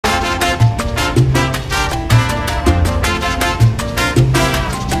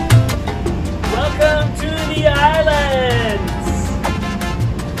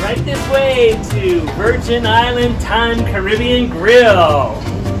to Virgin Island Thyme Caribbean Grill.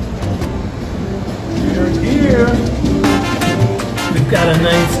 We're here. We've got a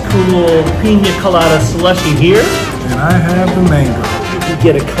nice cool pina colada slushy here. And I have the mango. You can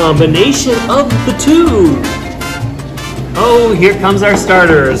get a combination of the two. Oh, here comes our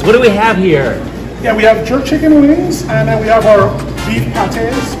starters. What do we have here? Yeah, we have jerk chicken wings, and then we have our beef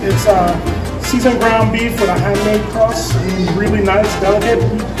pates. It's seasoned ground beef with a handmade crust, really nice, delicate,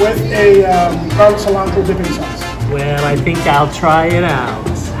 with a garlic cilantro dipping sauce. Well, I think I'll try it out.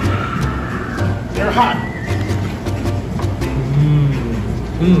 They're hot.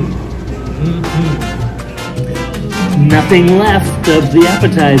 Nothing left of the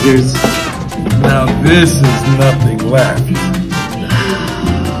appetizers. Now this is nothing left.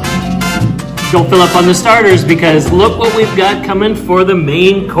 Don't fill up on the starters because look what we've got coming for the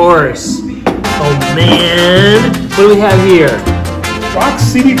main course. Oh man, what do we have here? Rock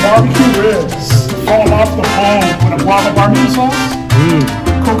City barbecue ribs, falling off the bone with a guava barbecue sauce,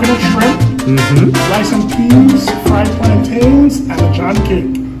 coconut shrimp, rice and peas, fried plantains, and a John cake.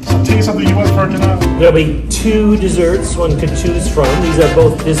 It's a taste of the U.S. Virgin Islands. There'll be two desserts one could choose from. These are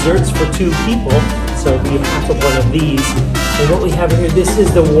both desserts for two people, so it'll be half of one of these. And what we have here, this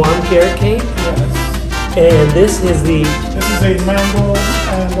is the warm carrot cake. Yes. And this is the... This is a mango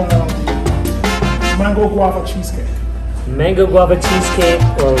and mango guava cheesecake. mango guava cheesecake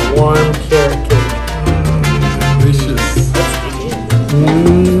or warm carrot cake. Delicious. Let's begin.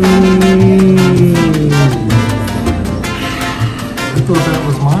 I thought that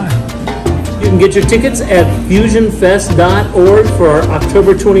was mine. You can get your tickets at fusionfest.org for our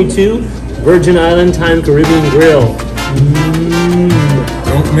October 22 Virgin Island Thyme Caribbean Grill.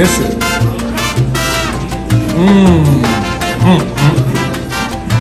 Don't miss it.